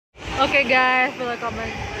Okay guys, welcome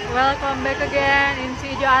back again in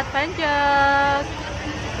Si Ijo Adventures.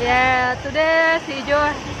 Yeah, today Si Ijo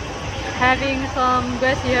having some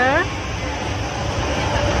guests here.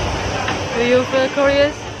 Do you feel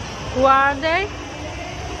curious? Who are they?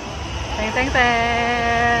 Teng teng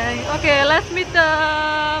teng. Okay, let's meet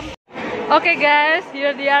them. Okay guys,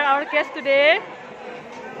 here they are our guests today.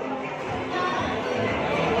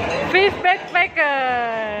 Fifth backpacker.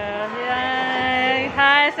 Yay.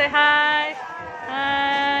 Hi, say hi.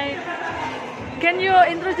 Hi. Can you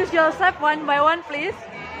introduce yourself one by one, please?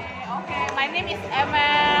 Okay, my name is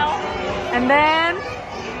Emel. And then?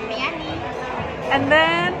 Miani. And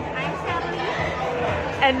then? I'm Sally.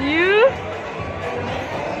 And you?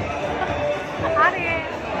 Arin.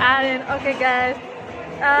 Arin. Okay, guys.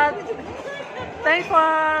 Thanks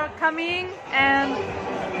for coming and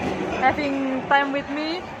having time with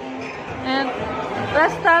me. And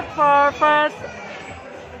let's start for first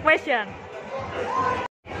question.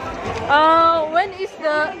 When is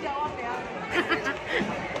the...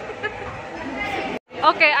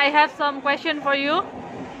 Okay, I have some question for you.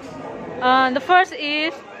 The first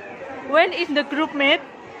is, when is the group meet?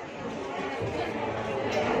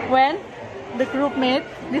 When the group meet?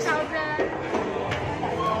 This 2016.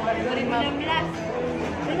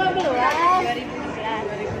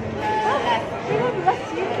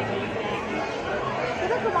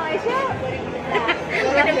 Kita ke Malaysia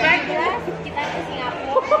 2015 kita ke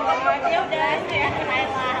Singapura. Ya udah ya ke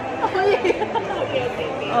Thailand.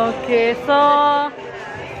 Okay, so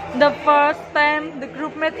the first time the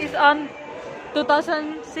group meet is on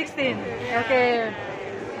 2016. Okay,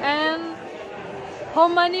 and how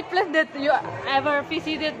many places that you ever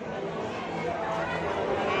visited?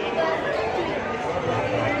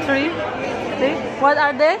 3. What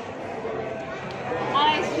are they?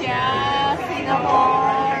 Malaysia,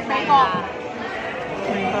 Singapore, Bangkok.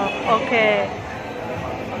 Okay.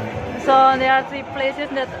 So there are 3 places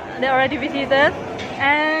that they already visited.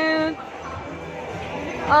 And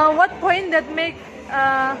what point that make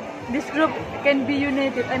this group can be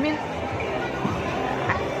united? I mean,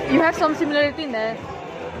 you have some similarity in there.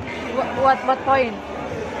 What point?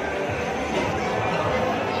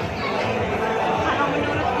 Kalau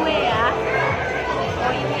menurut gue ya,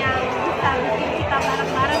 poin yang bisa bikin kita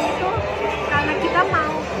bareng-bareng itu karena kita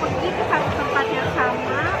mau pergi ke satu tempat yang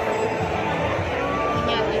sama,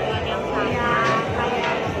 punya tujuan yang sama, ya,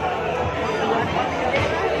 kayak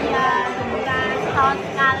ya sebulan setahun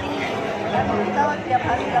sekali. Kita tiap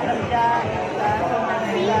hari nggak kerja, kita sama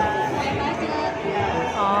dia.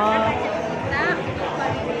 Oh. Kita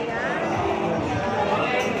idea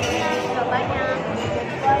nggak banyak.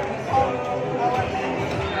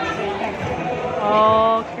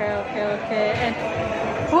 Okay. And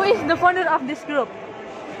who is the founder of this group?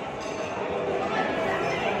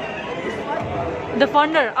 The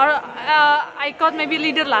founder, or I call maybe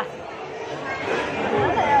leader lah.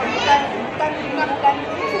 Bukan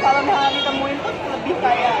sih, kalau misalnya ditemuin tuh lebih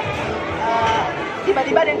kayak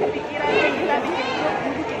tiba-tiba ada yang kepikiran yang kita bikin grup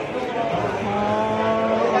gitu.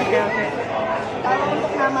 Oh, okay. Kalau untuk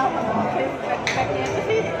nama backpacknya itu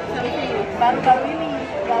sih baru-baru ini,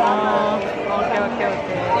 udah lama. Okay.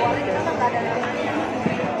 Awalnya kita nggak ada namanya,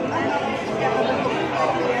 cuma yang bentuk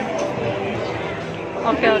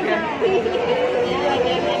Okay.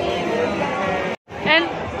 And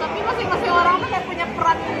tapi masing-masing orang tuh kayak punya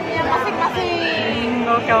perannya masing-masing.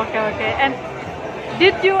 Okay. And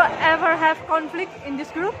did you ever have conflict in this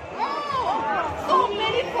group? So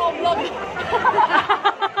many problems.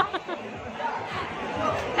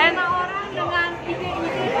 And orang dengan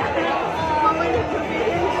ide-ide mamanya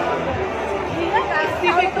berbeda. Dia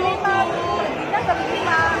kasih itu kita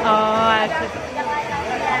terima. oh, I see. Yang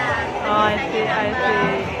lain-lainnya. Oh, I see.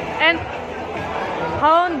 And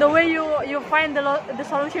how the way you find the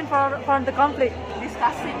solution for the conflict?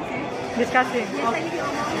 Discussing sih. Discussing. Biasanya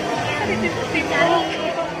diomongin, dicari.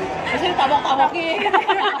 Biasanya tabok-tabokin.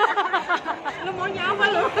 Lu maunya apa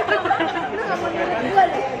lu? Lu nggak mau nyuruh gue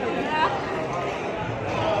deh.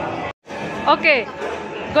 Okay,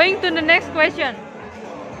 going to the next question.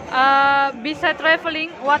 Besides traveling,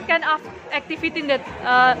 what kind of activity that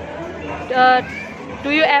do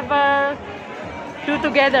you ever do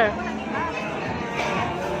together?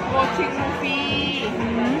 Watching movie.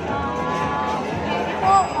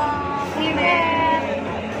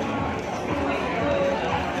 Event.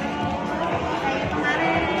 Kayak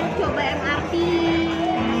kemarin coba MRT.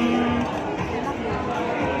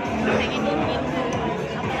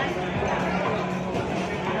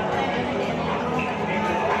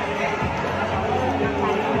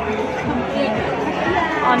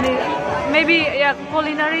 Only maybe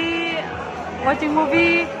culinary, watching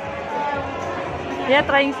movie. Ya,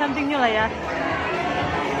 trying something new lah ya.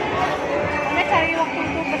 Kita cari waktu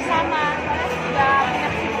untuk bersama, karena sudah punya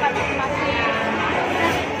kesibukan masing-masing.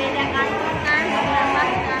 Beda kantor kan, beberapa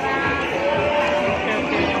sekarang.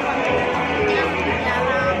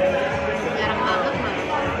 Jarang banget malah.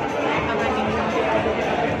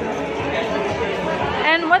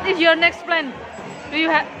 And what is your next plan? Do you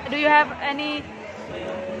have any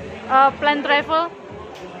plan travel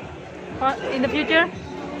in the future?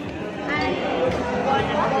 I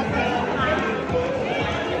wanna go to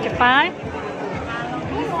Japan. kalau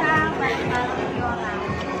bisa balik-balik di orang.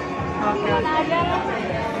 Okay. Mana aja lah,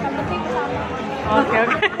 yang penting bersama. Okay.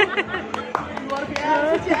 Luar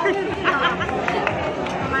biasa sih.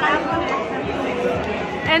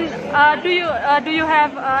 And do you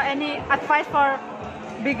have any advice for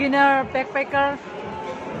beginner backpacker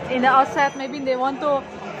in the outside? Maybe they want to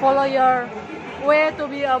follow your way to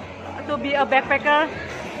be a backpacker.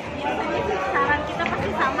 Biasanya sih saran kita pasti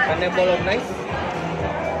sama. Karena bolognese.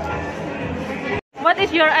 What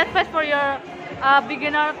is your advice for your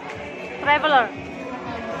beginner traveler?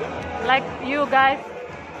 Like you guys,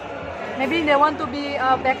 maybe they want to be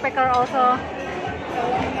a backpacker also.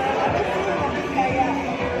 Kayak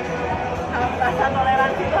rasa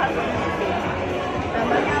toleransi itu harus dimiliki.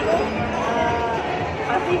 Namanya lu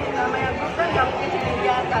pasti namanya grup kan nggak mungkin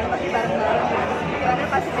sendirian kan, pasti bareng-bareng. Pikirannya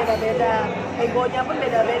pasti beda-beda, egonya pun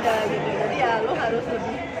beda-beda gitu. Jadi ya lu harus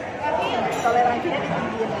lebih toleransinya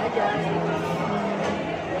ditinggiin aja gitu.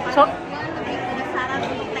 So, Lebih ke saran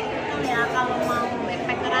untuk teknikal ya, kalau mau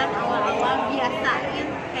backpackeran awal-awal biasain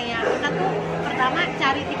kayak kita tuh pertama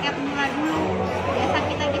cari tiket murah dulu. Biasa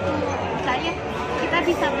kita gitu, misalnya kita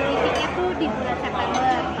bisa beli tiket tuh di bulan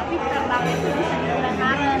September, tapi terbangnya tuh bisa di bulan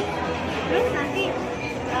Maret. Terus nanti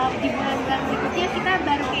di bulan-bulan berikutnya kita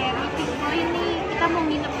baru kayak meeting poin nih, kita mau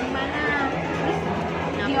nginep di mana. Terus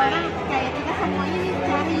di orang kayak kita semuanya nih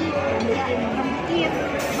cari ya mungkin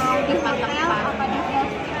mau di hotel apa di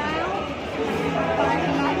hostel,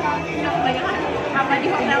 apa di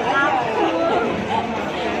hotel kapsul.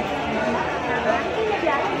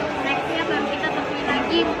 Nextnya baru kita tentuin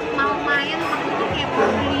lagi mau main, maksudnya kayak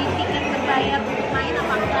beli tiket berbayar untuk main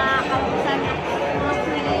apa enggak. Kalau misalnya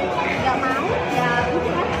mostly nggak mau ya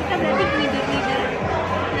udah kita berarti leader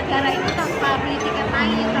negara itu tanpa beli tiket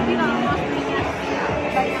main. Tapi kalau mostly-nya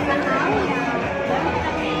kebanyakan mau ya baru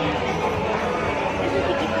kita beli. Itu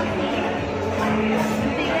sih gitu sih.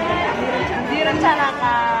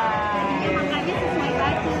 Direncanakan. Ya, makanya sesuai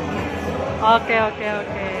budget.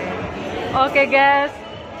 Okay, guys.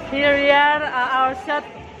 Here we are, our short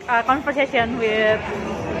conversation with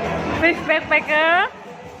backpacker.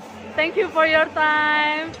 Thank you for your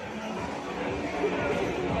time.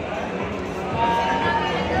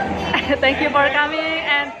 Thank you for coming,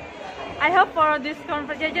 and I hope for this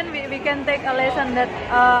conversation we can take a lesson that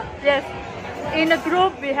yes, in a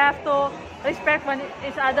group we have to respect one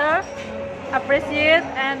each other, appreciate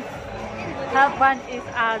and help one each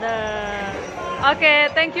other.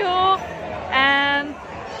 Okay, thank you and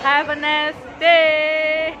have a nice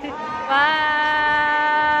day. Bye.